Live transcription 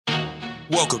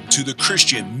Welcome to the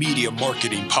Christian Media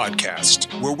Marketing Podcast,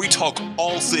 where we talk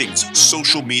all things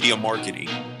social media marketing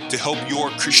to help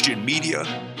your Christian media,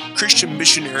 Christian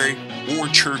missionary, or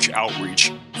church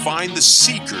outreach find the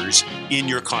seekers in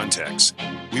your context.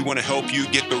 We want to help you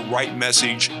get the right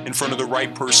message in front of the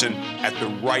right person at the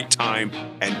right time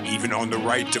and even on the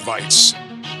right device.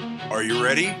 Are you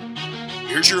ready?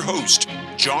 Here's your host,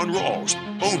 John Rawls,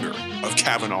 owner of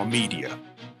Kavanaugh Media.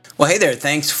 Well, hey there.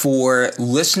 Thanks for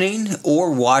listening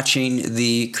or watching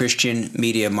the Christian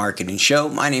Media Marketing Show.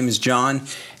 My name is John,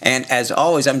 and as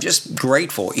always, I'm just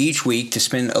grateful each week to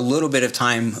spend a little bit of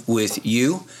time with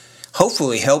you,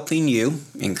 hopefully helping you,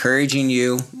 encouraging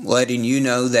you, letting you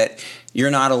know that you're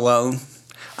not alone.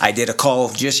 I did a call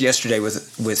just yesterday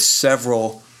with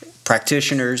several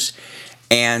practitioners,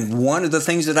 and one of the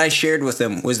things that I shared with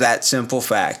them was that simple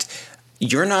fact.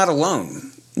 You're not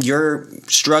alone. You're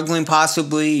struggling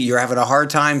possibly, you're having a hard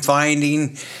time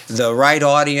finding the right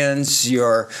audience,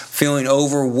 you're feeling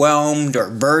overwhelmed or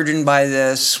burdened by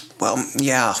this. Well,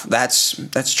 yeah,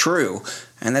 that's true.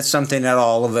 And that's something that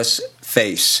all of us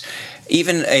face.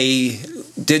 Even a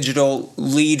digital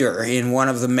leader in one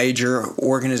of the major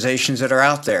organizations that are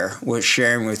out there was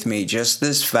sharing with me just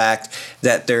this fact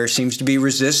that there seems to be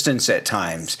resistance at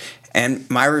times. And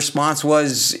my response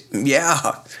was,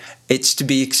 yeah, it's to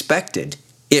be expected.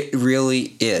 It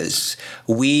really is.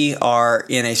 We are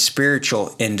in a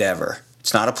spiritual endeavor.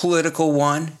 It's not a political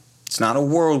one. It's not a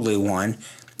worldly one.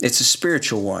 It's a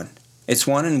spiritual one. It's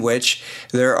one in which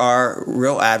there are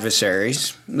real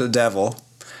adversaries, the devil.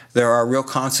 There are real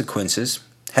consequences,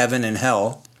 heaven and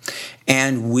hell.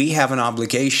 And we have an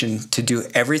obligation to do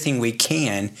everything we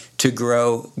can to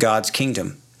grow God's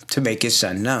kingdom, to make His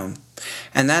Son known.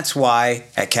 And that's why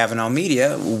at Kavanaugh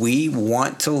Media, we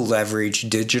want to leverage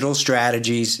digital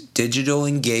strategies, digital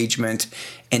engagement,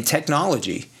 and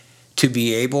technology to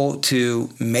be able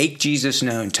to make Jesus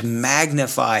known, to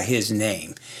magnify His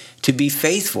name, to be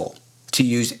faithful, to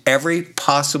use every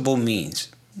possible means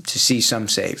to see some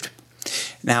saved.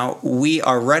 Now, we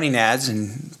are running ads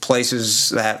in places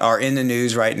that are in the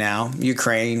news right now,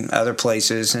 Ukraine, other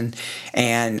places,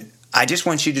 and I just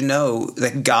want you to know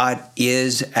that God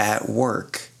is at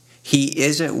work. He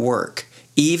is at work,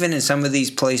 even in some of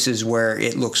these places where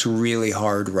it looks really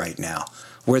hard right now,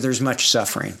 where there's much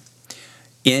suffering.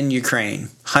 In Ukraine,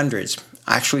 hundreds,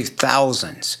 actually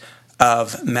thousands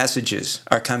of messages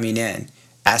are coming in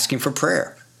asking for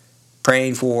prayer,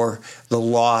 praying for the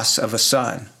loss of a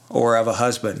son or of a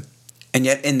husband. And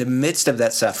yet in the midst of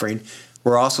that suffering,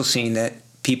 we're also seeing that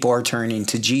people are turning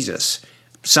to Jesus.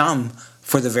 Some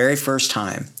for the very first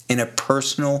time in a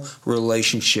personal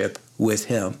relationship with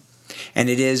Him. And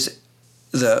it is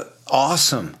the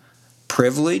awesome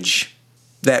privilege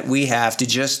that we have to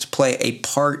just play a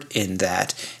part in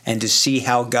that and to see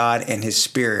how God and His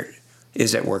Spirit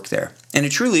is at work there. And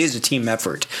it truly is a team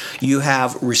effort. You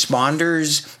have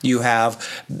responders, you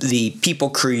have the people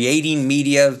creating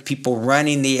media, people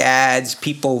running the ads,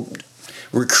 people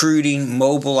recruiting,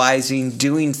 mobilizing,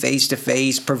 doing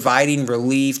face-to-face, providing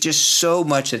relief, just so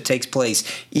much that takes place.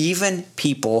 Even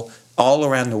people all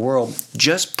around the world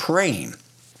just praying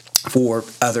for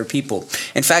other people.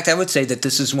 In fact, I would say that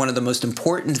this is one of the most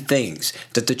important things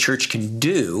that the church can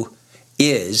do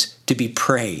is to be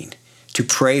praying, to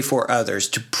pray for others,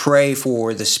 to pray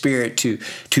for the Spirit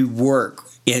to work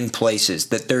in places,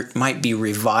 that there might be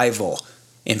revival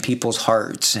in people's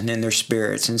hearts and in their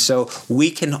spirits. And so we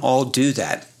can all do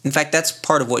that. In fact, that's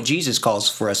part of what Jesus calls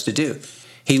for us to do.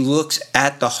 He looks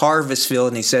at the harvest field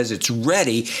and He says it's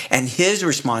ready. And His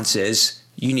response is,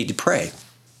 you need to pray.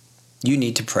 You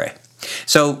need to pray.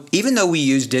 So even though we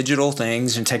use digital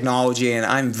things and technology, and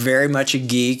I'm very much a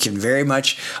geek and very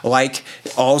much like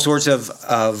all sorts of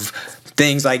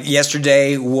things, like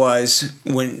yesterday was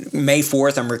when May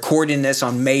 4th, I'm recording this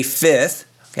on May 5th.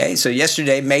 Okay, so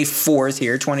yesterday, May 4th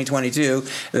here, 2022,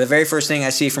 the very first thing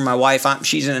I see from my wife,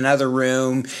 she's in another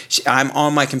room, I'm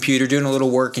on my computer doing a little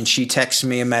work, and she texts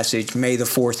me a message, May the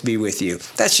 4th be with you.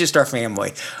 That's just our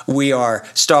family. We are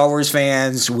Star Wars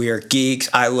fans, we are geeks,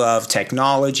 I love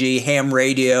technology, ham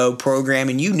radio,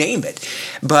 programming, you name it.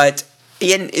 But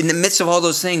in the midst of all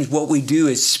those things, what we do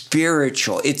is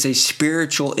spiritual. It's a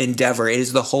spiritual endeavor. It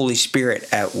is the Holy Spirit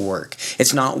at work.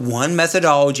 It's not one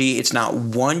methodology. It's not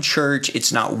one church.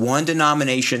 It's not one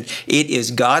denomination. It is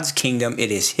God's kingdom.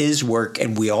 It is His work,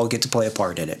 and we all get to play a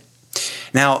part in it.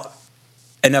 Now,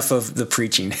 enough of the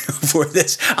preaching for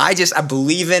this. I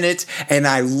believe in it, and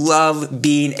I love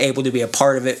being able to be a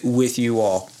part of it with you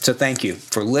all. So thank you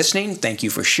for listening. Thank you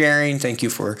for sharing. Thank you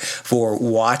for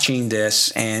watching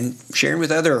this and sharing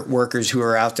with other workers who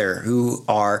are out there who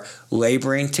are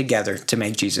laboring together to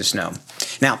make Jesus known.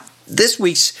 Now, this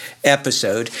week's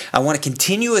episode, I want to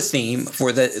continue a theme.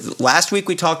 For the last week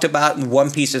we talked about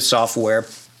one piece of software.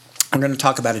 I'm going to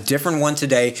talk about a different one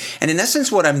today. And in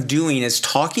essence, what I'm doing is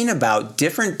talking about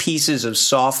different pieces of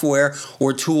software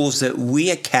or tools that we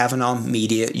at Kavanaugh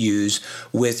Media use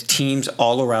with teams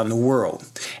all around the world.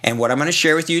 And what I'm going to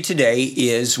share with you today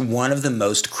is one of the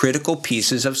most critical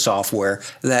pieces of software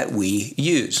that we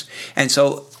use. And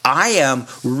so I am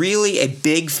really a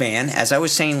big fan, as I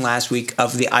was saying last week,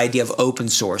 of the idea of open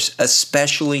source,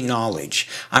 especially knowledge.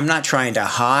 I'm not trying to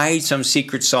hide some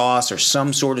secret sauce or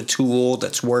some sort of tool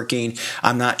that's working.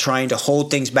 I'm not trying to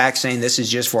hold things back saying this is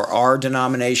just for our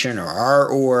denomination or our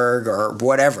org or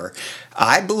whatever.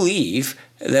 I believe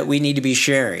that we need to be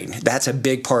sharing. That's a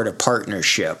big part of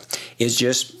partnership, is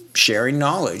just sharing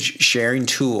knowledge, sharing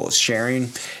tools, sharing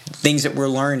things that we're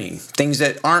learning, things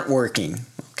that aren't working.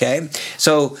 Okay,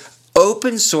 so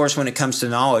open source when it comes to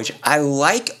knowledge, I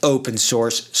like open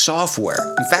source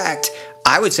software. In fact,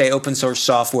 I would say open source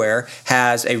software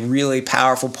has a really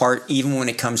powerful part even when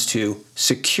it comes to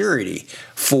security,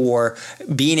 for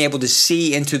being able to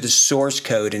see into the source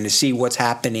code and to see what's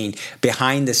happening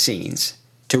behind the scenes,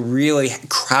 to really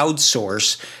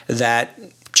crowdsource that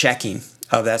checking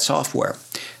of that software.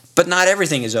 But not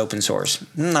everything is open source.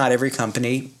 Not every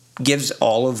company gives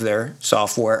all of their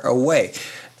software away.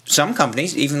 Some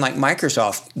companies, even like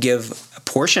Microsoft, give a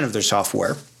portion of their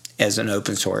software as an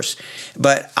open source.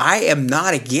 But I am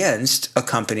not against a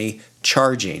company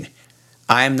charging.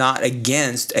 I am not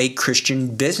against a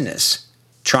Christian business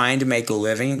trying to make a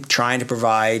living, trying to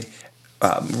provide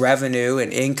revenue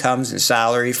and incomes and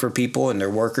salary for people and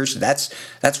their workers. That's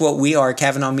what we are at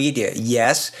Kavanaugh Media.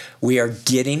 Yes, we are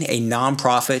getting a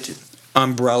nonprofit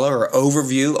umbrella or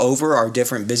overview over our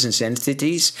different business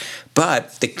entities.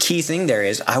 But the key thing there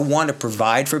is I want to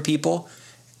provide for people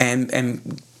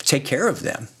and take care of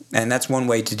them. And that's one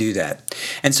way to do that.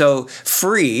 And so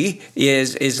free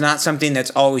is not something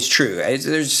that's always true.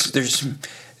 There's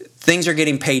things are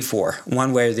getting paid for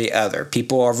one way or the other.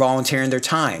 People are volunteering their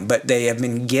time, but they have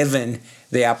been given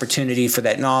the opportunity for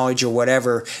that knowledge or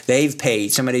whatever they've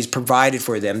paid. Somebody's provided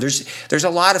for them. There's a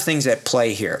lot of things at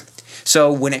play here.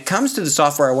 So when it comes to the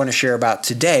software I want to share about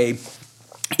today,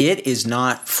 it is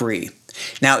not free.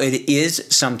 Now, it is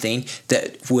something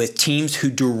that with teams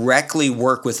who directly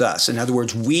work with us, in other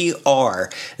words, we are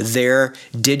their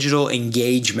digital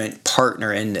engagement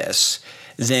partner in this,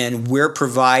 then we're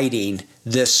providing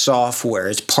this software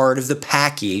as part of the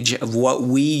package of what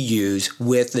we use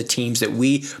with the teams that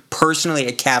we personally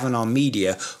at Kavanaugh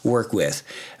Media work with.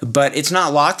 But it's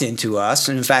not locked into us.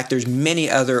 And in fact, there's many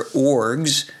other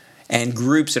orgs and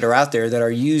groups that are out there that are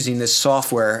using this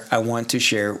software I want to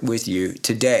share with you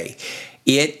today.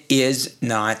 It is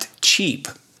not cheap.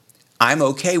 I'm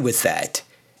okay with that.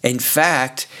 In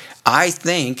fact, I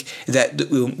think that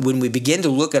when we begin to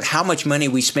look at how much money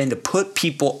we spend to put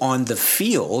people on the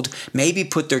field, maybe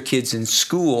put their kids in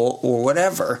school or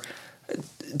whatever,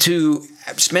 to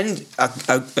spend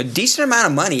a decent amount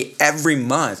of money every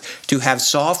month to have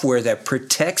software that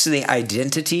protects the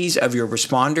identities of your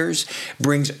responders,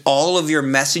 brings all of your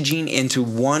messaging into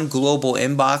one global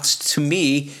inbox, to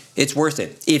me, it's worth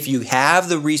it. If you have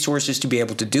the resources to be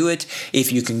able to do it,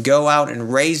 if you can go out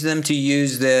and raise them to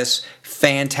use this,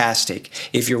 fantastic.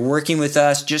 If you're working with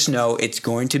us, just know it's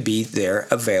going to be there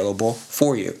available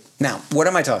for you. Now, what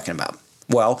am I talking about?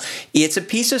 Well, it's a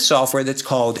piece of software that's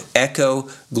called Echo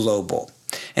Global.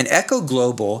 And Echo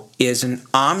Global is an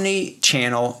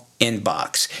Omni-Channel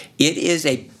inbox. It is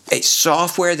a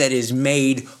software that is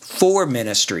made for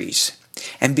ministries.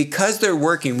 And because they're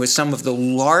working with some of the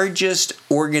largest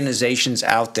organizations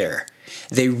out there,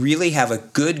 they really have a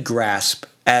good grasp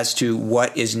as to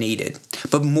what is needed.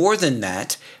 But more than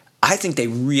that, I think they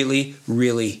really,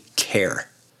 really care.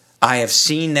 I have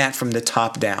seen that from the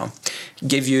top down.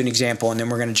 Give you an example, and then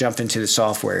we're going to jump into the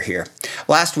software here.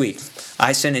 Last week,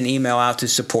 I sent an email out to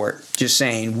support just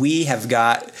saying we have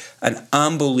got an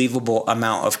unbelievable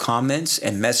amount of comments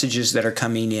and messages that are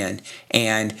coming in,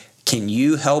 and can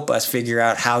you help us figure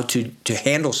out how to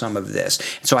handle some of this?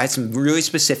 So I had some really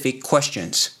specific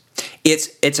questions.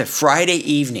 It's a Friday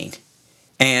evening,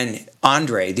 and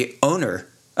Andre, the owner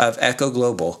of Echo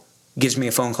Global, gives me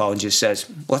a phone call and just says,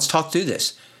 let's talk through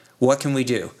this. What can we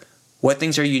do? What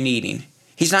things are you needing?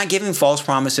 He's not giving false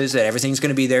promises that everything's going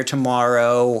to be there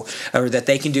tomorrow or that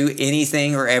they can do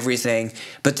anything or everything,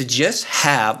 but to just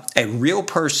have a real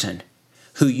person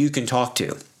who you can talk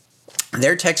to.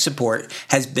 Their tech support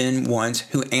has been ones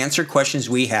who answer questions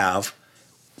we have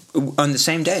on the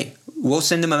same day. We'll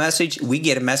send them a message. We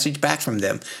get a message back from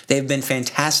them. They've been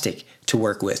fantastic to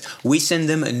work with. We send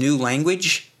them a new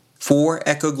language for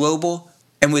Echo Global,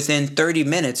 and within 30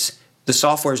 minutes, the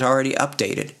software is already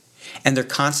updated. And they're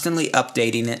constantly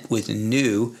updating it with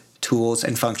new tools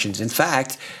and functions. In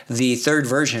fact, the third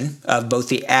version of both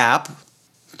the app,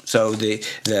 so the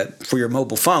for your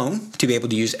mobile phone to be able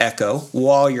to use Echo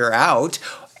while you're out,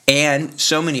 and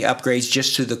so many upgrades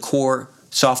just to the core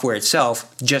software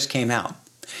itself just came out.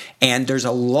 And there's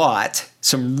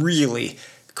some really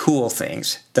cool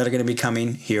things that are going to be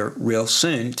coming here real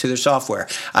soon to their software.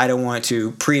 I don't want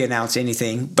to pre-announce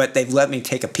anything, but they've let me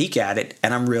take a peek at it,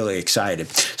 and I'm really excited.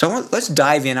 So let's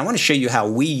dive in. I want to show you how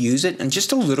we use it and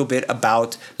just a little bit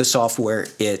about the software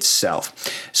itself.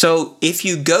 So if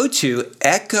you go to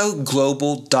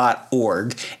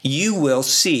echoglobal.org, you will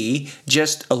see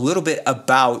just a little bit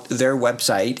about their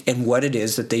website and what it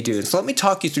is that they do. So let me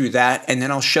talk you through that, and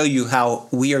then I'll show you how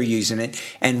we are using it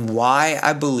and why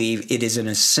I believe it is an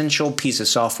essential piece of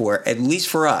software, at least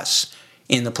for us,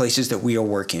 in the places that we are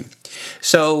working.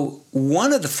 So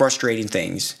one of the frustrating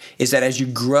things is that as you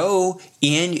grow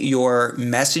in your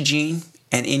messaging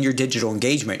and in your digital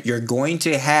engagement, you're going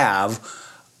to have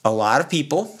a lot of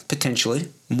people, potentially,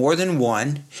 more than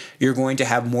one. You're going to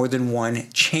have more than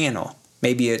one channel.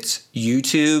 Maybe it's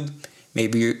YouTube,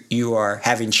 maybe you are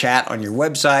having chat on your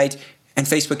website, and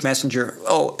Facebook Messenger,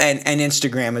 and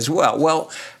Instagram as well.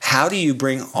 Well, how do you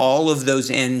bring all of those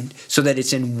in so that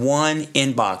it's in one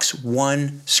inbox,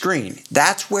 one screen?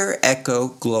 That's where Echo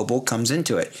Global comes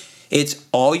into it. It's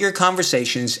all your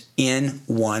conversations in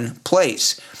one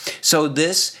place. So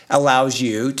this allows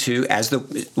you to, as the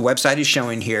website is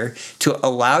showing here, to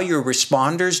allow your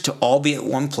responders to all be at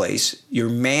one place. Your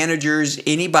managers,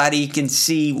 anybody can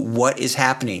see what is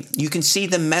happening. You can see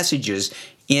the messages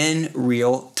in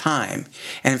real time.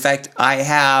 And in fact, I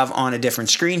have on a different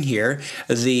screen here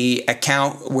the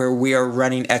account where we are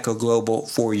running Echo Global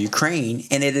for Ukraine,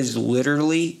 and it is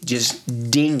literally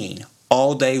just dinging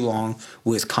all day long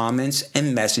with comments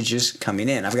and messages coming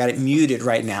in. I've got it muted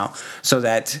right now so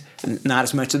that not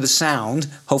as much of the sound,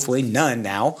 hopefully none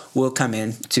now, will come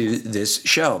into this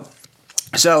show.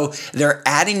 So they're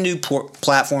adding new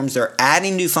platforms, they're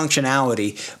adding new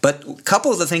functionality, but a couple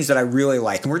of the things that I really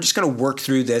like, and we're just going to work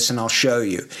through this and I'll show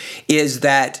you, is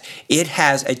that it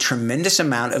has a tremendous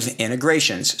amount of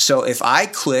integrations. So if I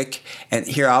click, and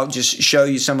here I'll just show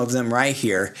you some of them right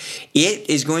here, it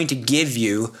is going to give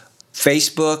you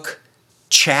Facebook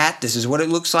chat. This is what it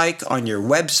looks like on your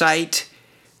website,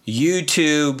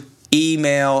 YouTube,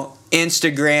 email,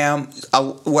 Instagram,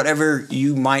 whatever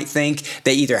you might think.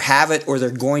 They either have it or they're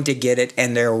going to get it,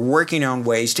 and they're working on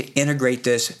ways to integrate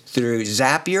this through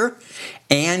Zapier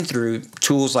and through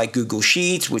tools like Google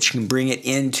Sheets, which can bring it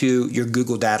into your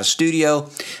Google Data Studio.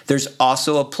 There's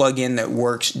also a plugin that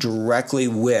works directly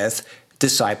with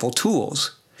Disciple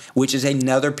Tools, which is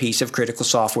another piece of critical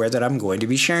software that I'm going to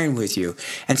be sharing with you.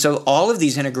 And so all of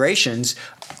these integrations,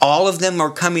 all of them are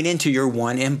coming into your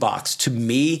one inbox. To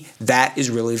me, that is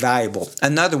really valuable.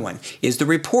 Another one is the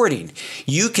reporting.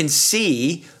 You can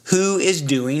see who is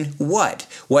doing what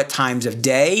times of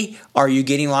day are you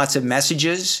getting lots of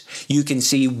messages. You can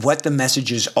see what the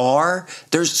messages are.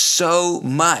 There's so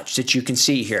much that you can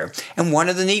see here. And one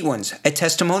of the neat ones, a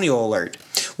testimonial alert.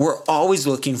 We're always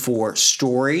looking for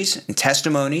stories and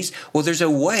testimonies. Well, there's a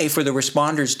way for the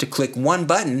responders to click one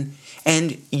button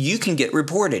and you can get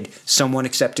reported. Someone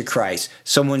accepted Christ,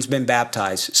 someone's been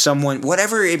baptized, someone,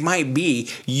 whatever it might be,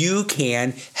 you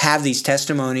can have these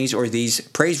testimonies or these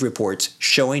praise reports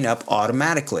showing up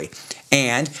automatically.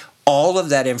 And all of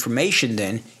that information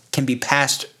then can be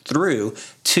passed through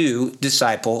to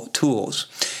Disciple Tools.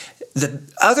 The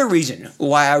other reason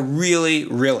why I really,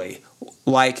 really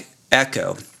like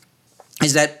Echo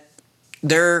is that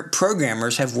their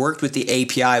programmers have worked with the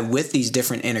API with these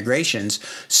different integrations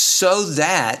so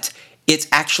that it's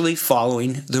actually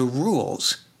following the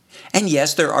rules. And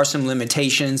yes, there are some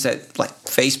limitations that like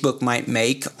Facebook might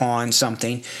make on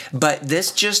something, but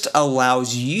this just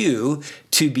allows you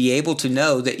to be able to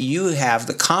know that you have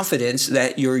the confidence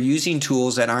that you're using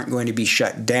tools that aren't going to be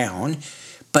shut down.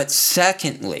 But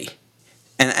secondly,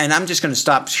 and I'm just going to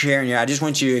stop sharing here. I just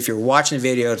want you, if you're watching the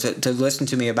video, to listen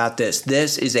to me about this.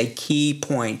 This is a key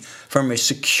point from a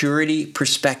security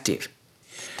perspective.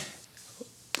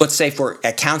 Let's say for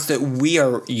accounts that we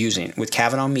are using with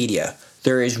Kavanaugh Media,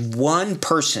 there is one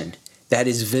person that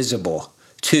is visible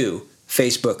to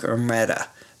Facebook or Meta.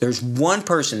 There's one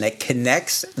person that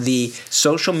connects the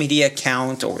social media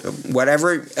account or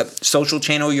whatever social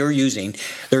channel you're using.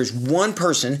 There's one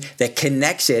person that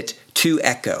connects it to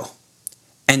Echo.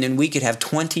 And then we could have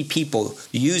 20 people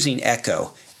using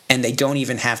Echo, and they don't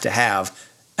even have to have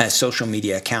a social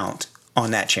media account on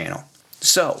that channel.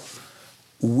 So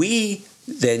we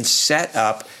then set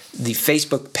up the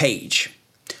Facebook page.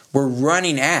 We're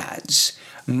running ads.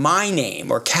 My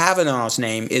name or Kavanaugh's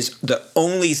name is the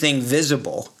only thing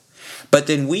visible. But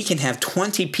then we can have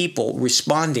 20 people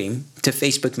responding to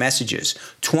Facebook messages,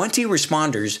 20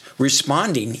 responders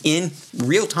responding in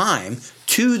real time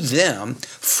to them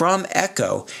from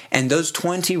Echo. And those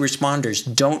 20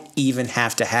 responders don't even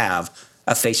have to have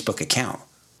a Facebook account.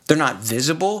 They're not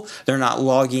visible. They're not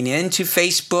logging into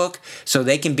Facebook, so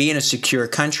they can be in a secure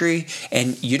country,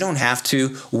 and you don't have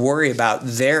to worry about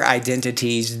their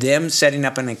identities, them setting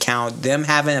up an account, them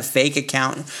having a fake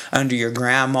account under your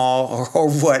grandma or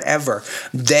whatever.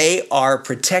 They are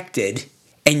protected,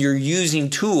 and you're using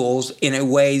tools in a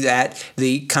way that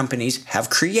the companies have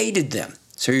created them.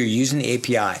 So you're using the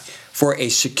API. For a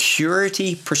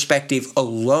security perspective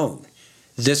alone,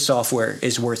 this software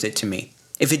is worth it to me.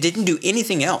 If it didn't do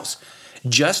anything else,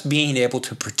 just being able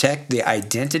to protect the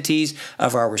identities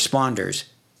of our responders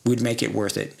would make it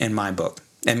worth it in my book,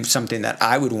 and something that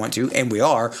I would want to, and we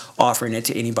are offering it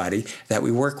to anybody that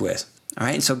we work with. All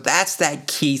right, and so that's that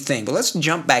key thing. But let's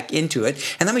jump back into it,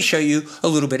 and let me show you a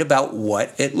little bit about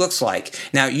what it looks like.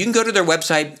 Now, you can go to their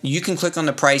website. You can click on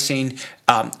the pricing.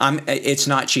 It's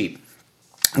not cheap,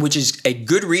 which is a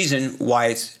good reason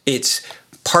why it's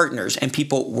partners and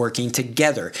people working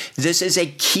together. This is a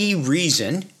key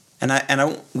reason, and I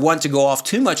don't want to go off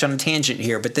too much on a tangent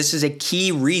here, but this is a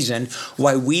key reason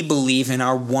why we believe in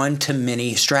our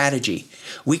one-to-many strategy.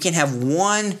 We can have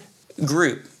one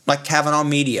group, like Kavanaugh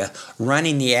Media,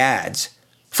 running the ads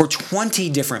for 20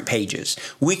 different pages.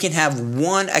 We can have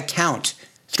one account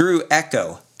through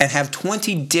Echo and have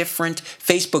 20 different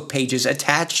Facebook pages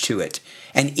attached to it,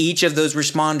 and each of those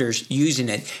responders using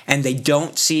it, and they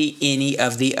don't see any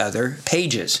of the other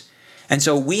pages. And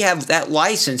so we have that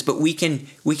license, but we can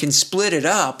split it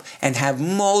up and have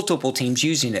multiple teams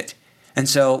using it. And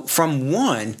so from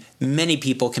one, many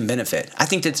people can benefit. I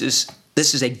think that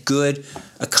this is a good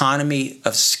economy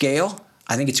of scale.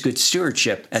 I think it's good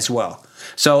stewardship as well.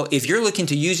 So if you're looking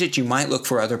to use it, you might look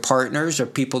for other partners or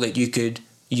people that you could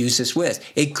use this with.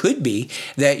 It could be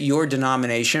that your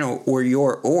denomination or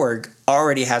your org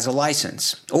already has a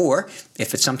license. Or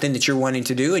if it's something that you're wanting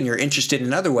to do and you're interested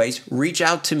in other ways, reach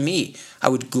out to me. I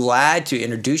would glad to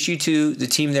introduce you to the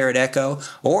team there at Echo.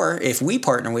 Or if we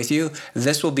partner with you,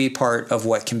 this will be part of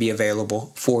what can be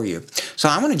available for you. So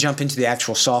I want to jump into the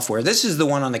actual software. This is the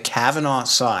one on the Kavanaugh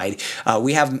side.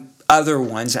 We have other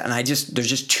ones, and there's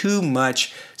just too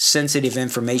much sensitive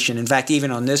information. In fact,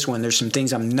 even on this one, there's some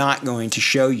things I'm not going to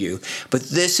show you, but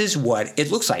this is what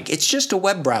it looks like. It's just a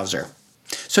web browser.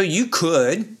 So you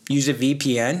could use a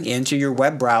VPN into your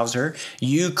web browser.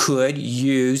 You could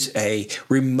use a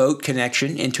remote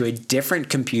connection into a different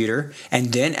computer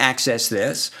and then access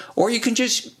this, or you can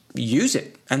just use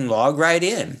it and log right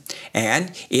in.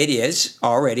 And it is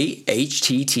already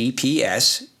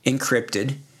HTTPS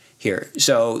encrypted here.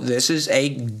 So this is a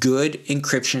good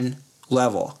encryption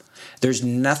level. There's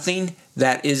nothing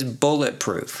that is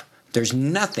bulletproof. There's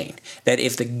nothing that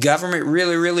if the government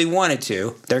really, really wanted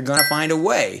to, they're going to find a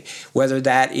way, whether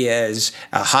that is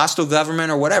a hostile government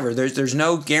or whatever. There's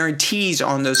no guarantees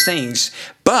on those things.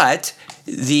 But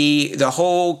the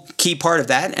whole key part of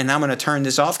that, and I'm going to turn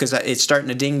this off because it's starting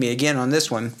to ding me again on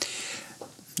this one.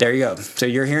 There you go. So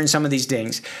you're hearing some of these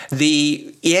dings.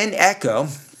 In Echo,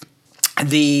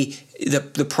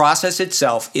 the process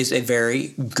itself is a very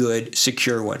good,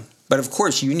 secure one. But of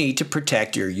course, you need to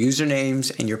protect your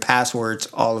usernames and your passwords,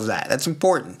 all of that. That's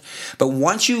important. But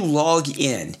once you log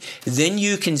in, then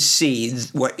you can see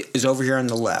what is over here on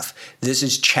the left. This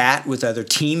is chat with other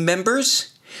team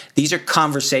members. These are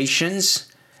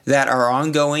conversations that are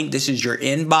ongoing. This is your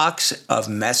inbox of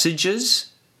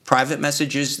messages, private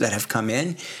messages that have come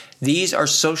in. These are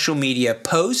social media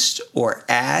posts or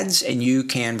ads, and you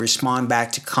can respond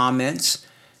back to comments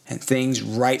and things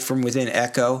right from within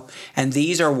Echo. And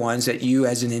these are ones that you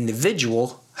as an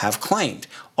individual have claimed.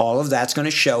 All of that's going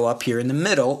to show up here in the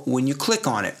middle when you click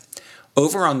on it.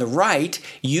 Over on the right,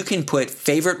 you can put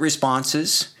favorite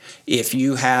responses. If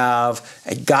you have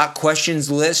a got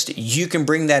questions list, you can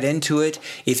bring that into it.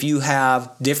 If you have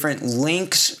different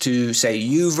links to, say,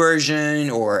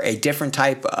 YouVersion or a different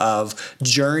type of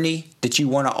journey that you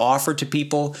want to offer to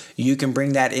people, you can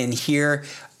bring that in here.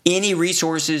 Any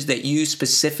resources that you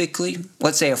specifically,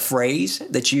 let's say a phrase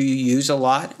that you use a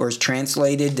lot or is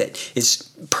translated that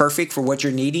is perfect for what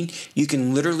you're needing, you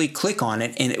can literally click on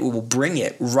it and it will bring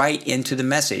it right into the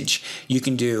message. You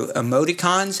can do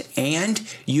emoticons and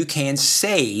you can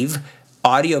save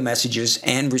audio messages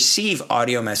and receive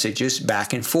audio messages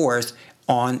back and forth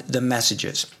on the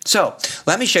messages. So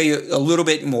let me show you a little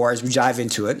bit more as we dive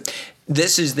into it.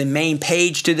 This is the main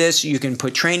page to this. You can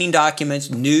put training documents,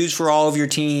 news for all of your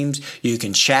teams. You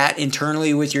can chat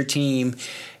internally with your team.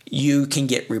 You can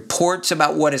get reports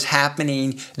about what is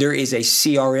happening. There is a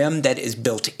CRM that is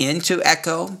built into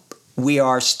Echo. We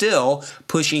are still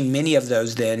pushing many of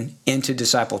those then into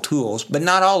Disciple Tools, but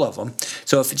not all of them.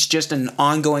 So if it's just an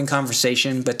ongoing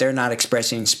conversation, but they're not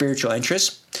expressing spiritual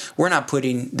interest, we're not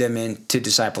putting them into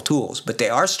Disciple Tools, but they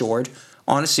are stored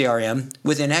on a CRM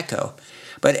within Echo.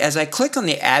 But as I click on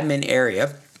the admin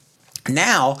area,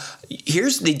 now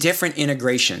here's the different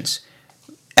integrations.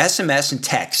 SMS and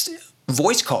text,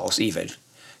 voice calls even,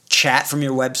 chat from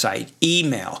your website,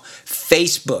 email,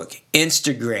 Facebook,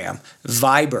 Instagram,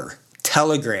 Viber,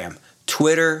 Telegram,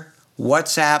 Twitter,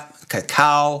 WhatsApp,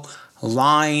 Kakao,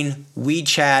 Line,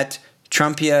 WeChat,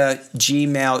 Trumpia,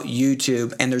 Gmail,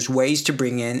 YouTube, and there's ways to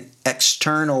bring in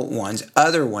external ones,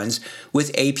 other ones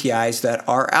with APIs that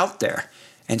are out there.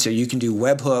 And so you can do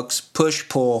webhooks, push,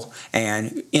 pull,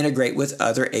 and integrate with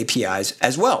other APIs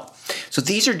as well. So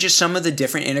these are just some of the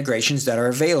different integrations that are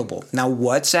available. Now,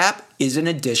 WhatsApp is an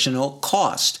additional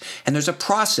cost, and there's a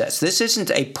process. This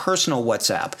isn't a personal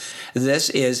WhatsApp. This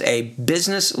is a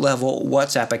business level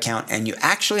WhatsApp account, and you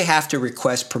actually have to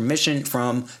request permission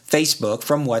from Facebook,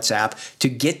 from WhatsApp, to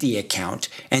get the account,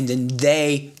 and then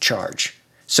they charge.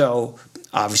 So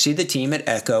obviously, the team at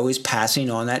Echo is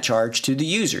passing on that charge to the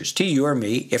users, to you or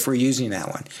me, if we're using that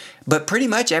one. But pretty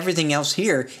much everything else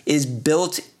here is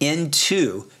built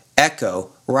into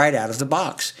Echo right out of the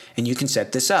box, and you can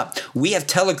set this up. We have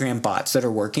Telegram bots that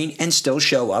are working and still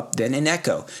show up then in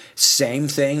Echo. Same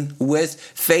thing with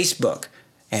Facebook.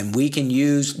 And we can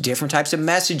use different types of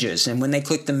messages. And when they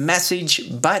click the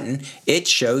message button, it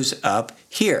shows up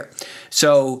here.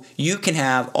 So you can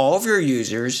have all of your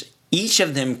users. Each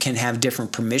of them can have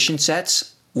different permission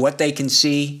sets, what they can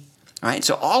see. All right,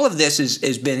 so all of this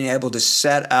is being able to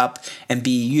set up and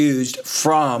be used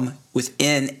from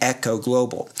within Echo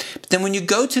Global. But then when you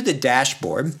go to the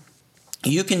dashboard,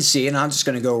 you can see, and I'm just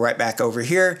going to go right back over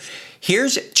here.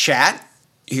 Here's chat.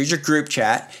 Here's your group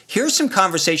chat. Here's some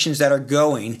conversations that are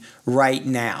going right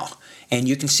now. And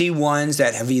you can see ones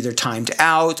that have either timed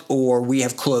out or we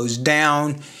have closed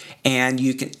down. And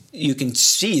you can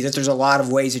see that there's a lot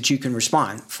of ways that you can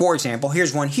respond. For example,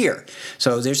 here's one here.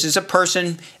 So this is a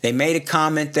person, they made a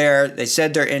comment there, they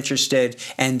said they're interested,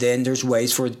 and then there's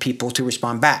ways for people to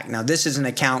respond back. Now, this is an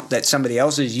account that somebody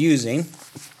else is using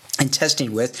and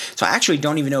testing with. So I actually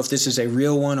don't even know if this is a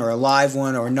real one or a live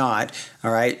one or not.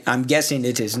 All right, I'm guessing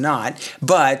it is not,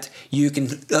 but you can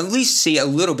at least see a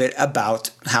little bit about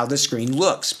how the screen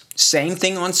looks. Same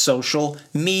thing on social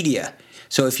media.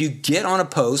 So if you get on a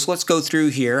post, let's go through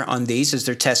here on these as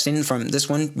they're testing, from this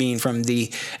one being from the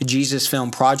Jesus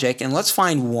Film Project, and let's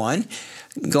find one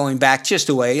going back just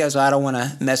a way, as I don't want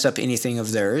to mess up anything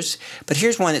of theirs. But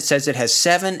here's one that says it has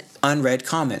 7 unread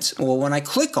comments. Well, when I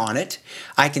click on it,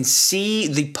 I can see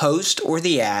the post or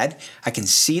the ad. I can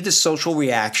see the social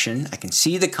reaction. I can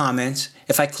see the comments.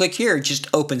 If I click here, it just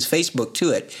opens Facebook to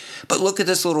it. But look at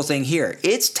this little thing here.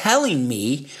 It's telling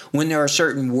me when there are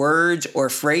certain words or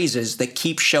phrases that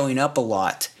keep showing up a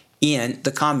lot in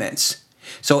the comments.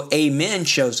 So amen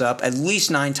shows up at least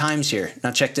 9 times here.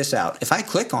 Now check this out. If I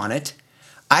click on it,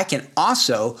 I can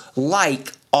also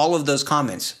like all of those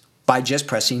comments by just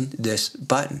pressing this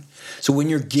button. So when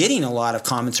you're getting a lot of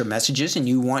comments or messages and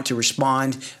you want to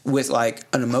respond with like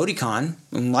an emoticon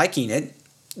and liking it,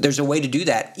 there's a way to do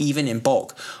that even in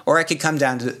bulk. Or I could come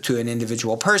down to an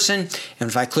individual person, and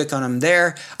if I click on them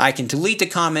there, I can delete the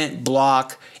comment,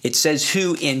 block. It says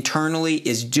who internally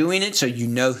is doing it, so you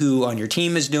know who on your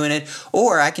team is doing it.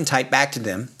 Or I can type back to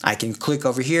them. I can click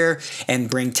over here and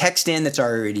bring text in that's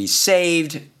already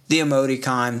saved, the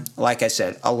emoticon, like I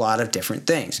said, a lot of different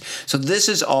things. So this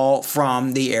is all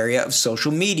from the area of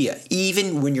social media,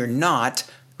 even when you're not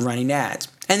running ads.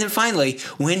 And then finally,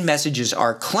 when messages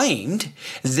are claimed,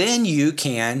 then you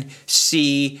can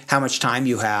see how much time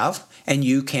you have and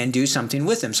you can do something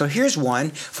with them. So here's one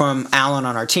from Alan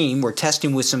on our team. We're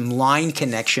testing with some line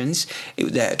connections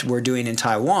that we're doing in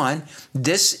Taiwan.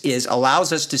 This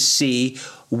allows us to see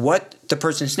what the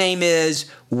person's name is,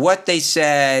 what they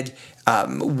said,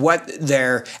 what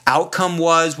their outcome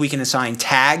was. We can assign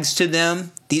tags to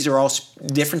them. These are all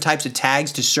different types of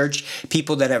tags to search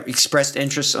people that have expressed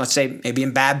interest, let's say maybe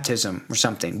in baptism or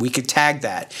something. We could tag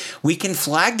that. We can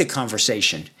flag the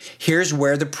conversation. Here's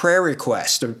where the prayer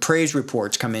requests or praise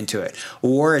reports come into it.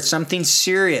 Or it's something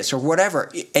serious or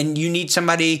whatever, and you need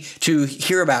somebody to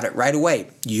hear about it right away.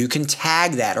 You can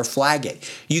tag that or flag it.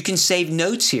 You can save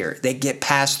notes here that get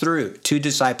passed through to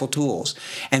Disciple Tools.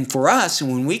 And for us,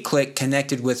 when we click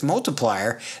Connected with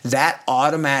Multiplier, that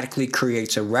automatically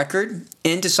creates a record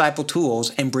in Disciple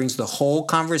Tools and brings the whole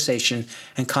conversation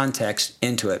and context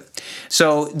into it.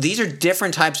 So these are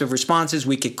different types of responses.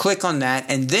 We could click on that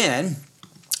and then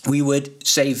we would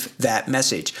save that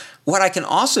message. What I can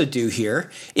also do here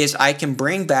is I can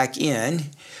bring back in,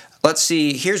 let's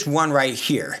see, here's one right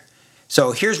here.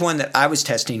 So here's one that I was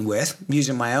testing with,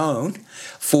 using my own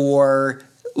for,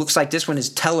 looks like this one is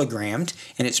telegrammed,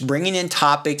 and it's bringing in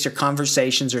topics or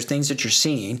conversations or things that you're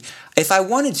seeing. If I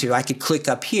wanted to, I could click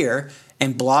up here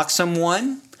and block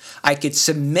someone. I could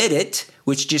submit it,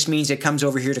 which just means it comes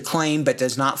over here to claim but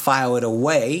does not file it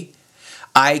away.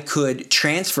 I could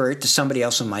transfer it to somebody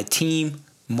else on my team,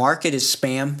 mark it as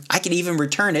spam. I could even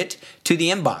return it to the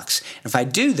inbox. If I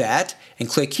do that and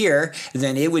click here,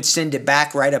 then it would send it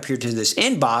back right up here to this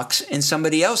inbox and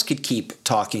somebody else could keep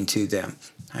talking to them.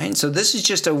 All right, so this is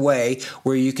just a way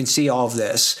where you can see all of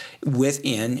this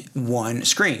within one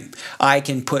screen. I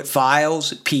can put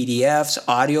files, PDFs,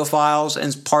 audio files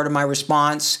as part of my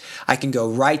response. I can go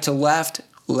right to left,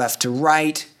 left to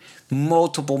right,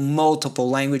 multiple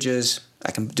languages.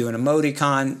 I can do an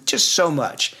emoticon, just so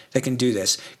much that can do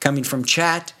this. Coming from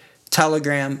chat,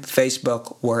 Telegram,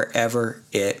 Facebook, wherever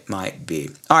it might be.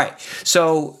 All right,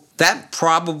 so that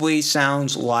probably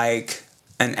sounds like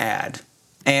an ad.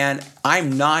 And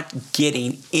I'm not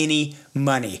getting any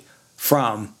money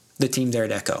from the team there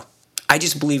at Echo. I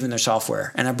just believe in their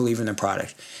software and I believe in their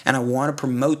product. And I want to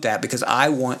promote that because I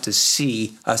want to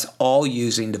see us all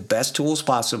using the best tools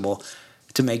possible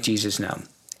to make Jesus known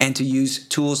and to use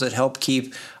tools that help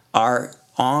keep our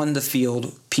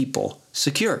on-the-field people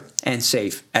secure and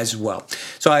safe as well.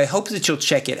 So I hope that you'll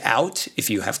check it out. If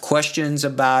you have questions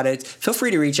about it, feel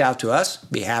free to reach out to us.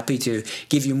 Be happy to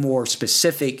give you more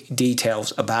specific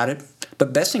details about it.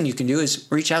 But best thing you can do is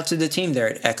reach out to the team there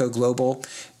at Echo Global.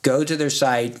 Go to their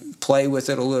site, play with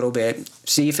it a little bit,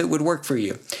 see if it would work for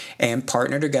you, and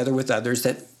partner together with others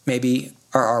that maybe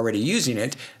are already using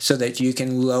it so that you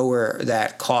can lower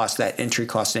that cost, that entry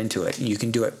cost into it. You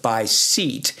can do it by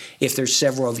seat if there's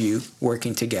several of you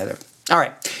working together. All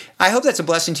right. I hope that's a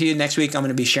blessing to you. Next week, I'm going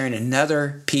to be sharing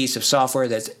another piece of software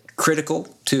that's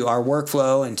critical to our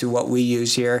workflow and to what we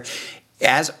use here.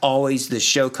 As always, the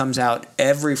show comes out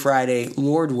every Friday,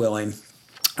 Lord willing,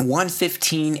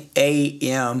 1:15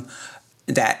 a.m.,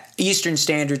 that Eastern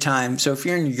Standard Time. So if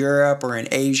you're in Europe or in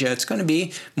Asia, it's going to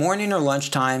be morning or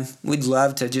lunchtime. We'd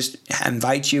love to just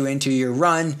invite you into your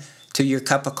run, to your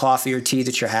cup of coffee or tea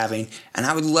that you're having. And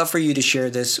I would love for you to share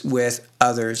this with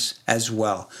others as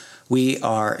well. We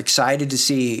are excited to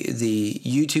see the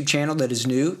YouTube channel that is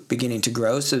new beginning to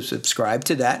grow, so subscribe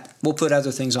to that. We'll put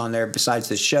other things on there besides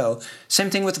this show. Same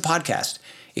thing with the podcast.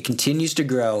 It continues to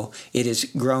grow. It is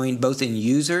growing both in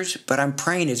users, but I'm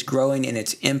praying it's growing in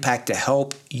its impact to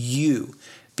help you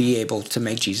be able to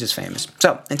make Jesus famous.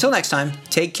 So until next time,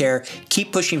 take care.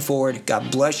 Keep pushing forward. God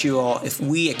bless you all. If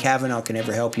we at Kavanaugh can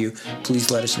ever help you,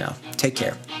 please let us know. Take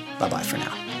care. Bye-bye for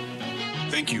now.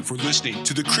 Thank you for listening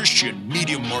to the Christian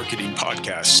Media Marketing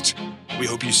Podcast. We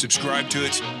hope you subscribe to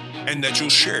it and that you'll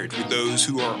share it with those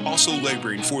who are also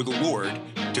laboring for the Lord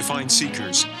to find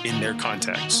seekers in their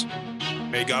contacts.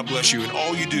 May God bless you in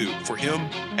all you do for Him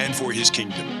and for His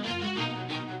kingdom.